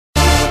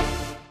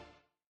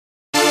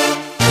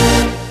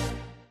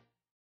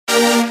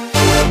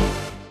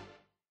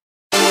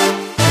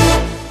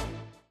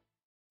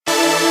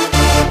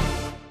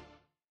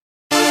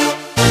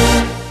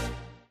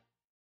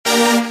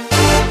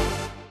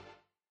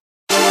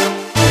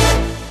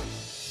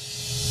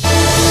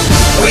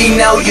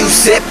know you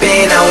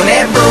sippin' on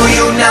that brew,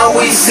 you know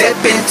we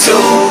sippin'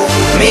 too.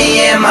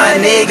 Me and my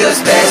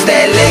niggas pass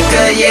that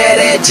liquor, yeah,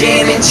 that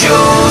gin and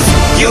juice.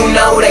 You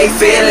know they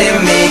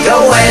feelin' me,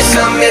 go ask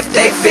them if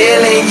they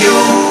feelin' you.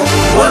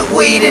 What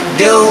we to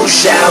do,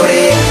 shout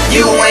it,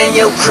 you and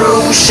your crew,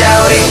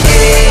 shout it,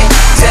 yeah.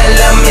 Tell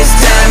them it's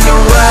time to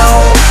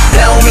roll,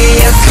 blow me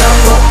a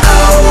couple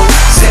O's,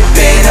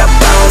 sippin' up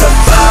on the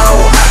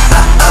phone,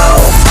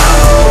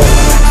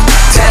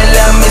 Tell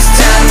them it's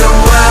time to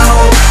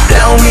roll,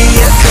 blow me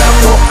a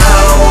couple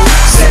O's,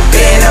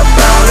 sippin' up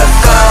on the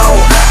phone,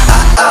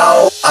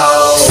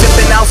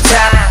 Sippin' off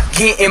top,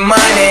 getting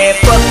money,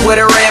 fuck with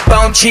a red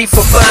bone G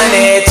for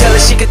funny. Tell her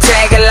she can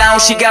tag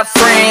along, she got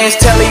friends.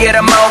 Tell her yeah,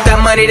 the mo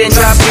got money, then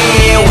drop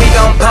in. We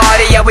gon'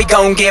 party, yeah, we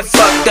gon' get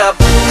fucked up.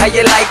 How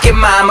you like it,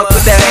 mama?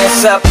 Put that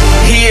ass up.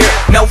 Here,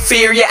 no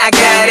fear, yeah, I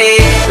got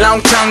it. Long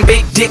tongue,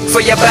 big dick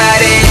for your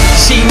body.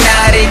 She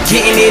nodded,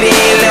 getting it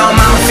in. Lil'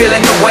 mama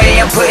feeling the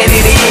way I'm putting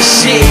it in.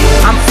 Shit,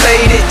 I'm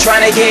faded,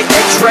 trying to get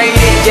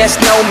X-rated. Yes,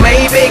 no,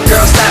 maybe.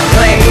 Girl, stop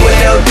playing, do a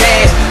little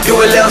dance, do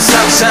a little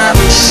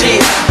something,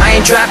 Shit, I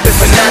ain't dropping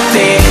for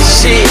nothing.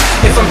 Shit,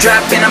 if I'm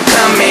dropping, I'm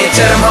coming.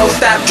 Tell them hoes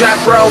stop, drop,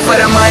 roll for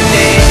the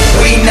money.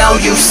 We know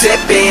you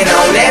sippin'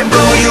 on that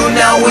brew, you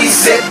know we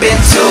sippin'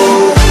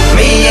 too.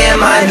 Me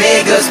and my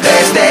niggas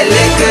pass that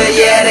liquor,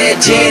 yeah,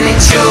 that gin and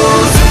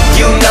juice.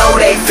 You know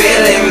they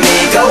feelin' me,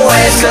 go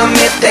ask them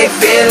if they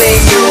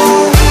feelin'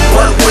 you.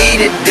 What we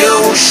to do,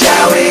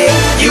 shout it,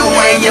 you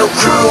and your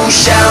crew,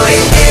 shout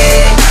it,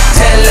 yeah.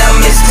 Tell them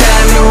it's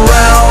time to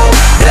roll,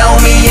 blow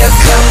me a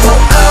couple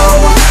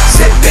O's,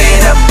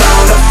 sippin' up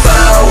on the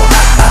phone,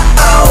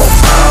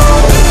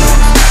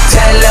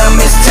 Tell them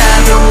it's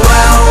time to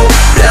roll,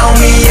 blow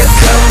me a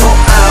couple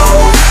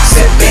O's,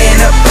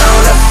 sippin' up on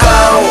the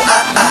phone,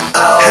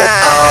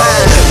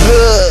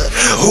 Look,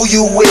 who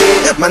you with?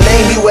 My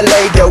name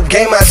U.L.A, though,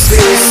 game I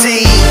spirit.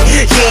 See,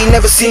 you ain't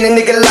never seen a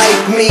nigga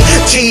like me.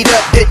 G'd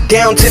up,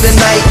 down to the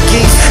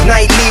Nikes.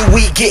 Nightly,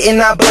 we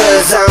getting our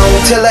buzz on.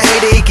 Tell a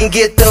hater he can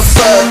get the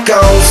fuck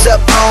on. Sup,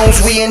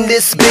 homes, we in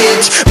this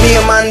bitch. Me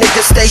and my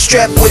niggas stay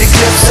strapped with the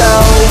clips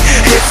on.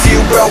 If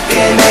you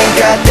broken, ain't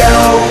got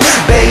dough,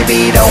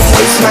 baby, don't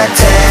waste my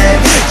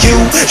time. You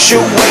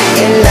should wait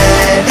in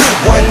line,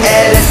 one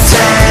at a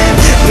time.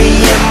 Me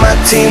and my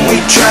team,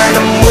 we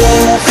tryna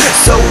move.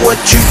 So what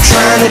you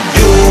tryna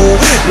do?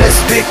 Let's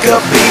pick up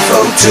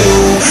B42,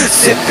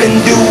 sip and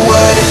do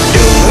what it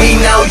do. We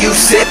know you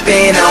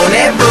sippin' on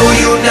that brew,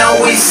 you know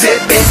we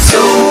sippin'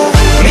 too.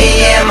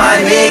 Me and my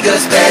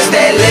niggas pass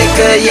that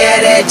liquor,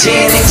 yeah, that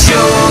gin and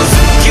juice.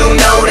 You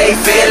know they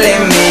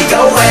feelin' me,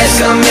 go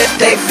ask them if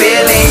they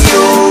feelin'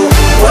 you.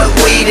 What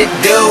we to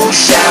do,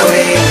 shout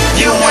it,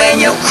 you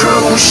and your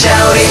crew,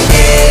 shout it,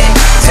 yeah.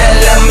 Tell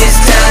them it's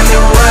time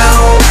to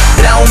roll,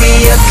 blow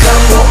me a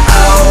couple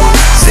O's,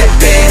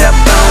 sippin' up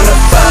on the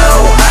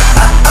phone,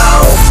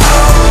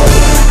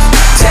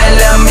 Tell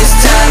them it's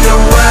time to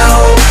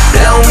roll,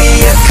 blow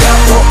me a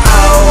couple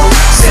O's,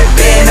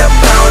 sippin' up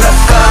on the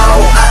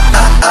phone,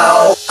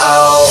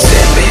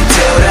 Sippin'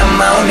 till the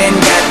morning,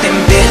 got them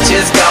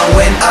bitches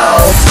going,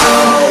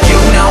 You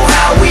know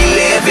how we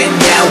livin',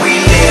 yeah, we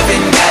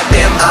livin', got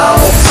them,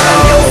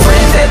 Tell your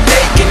friends that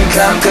they can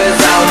come, cause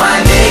all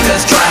my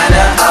niggas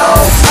tryna,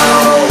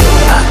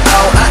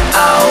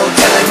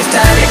 Tell them it's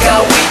time to go,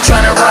 we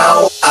tryna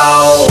roll,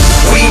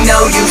 We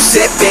know you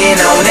sippin'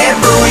 on that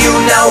brew, you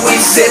know we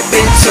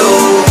sippin'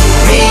 too.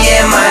 Me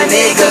and my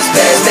niggas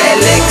pass that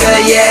liquor,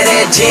 yeah,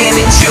 that gin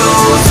and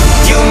juice.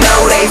 You know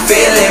they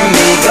feelin'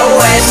 me, go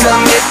ask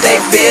them if they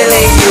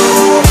feelin'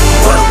 you.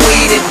 What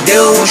we to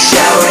do,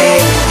 shout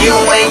it, you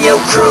and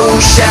your crew,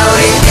 shout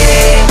it,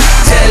 yeah.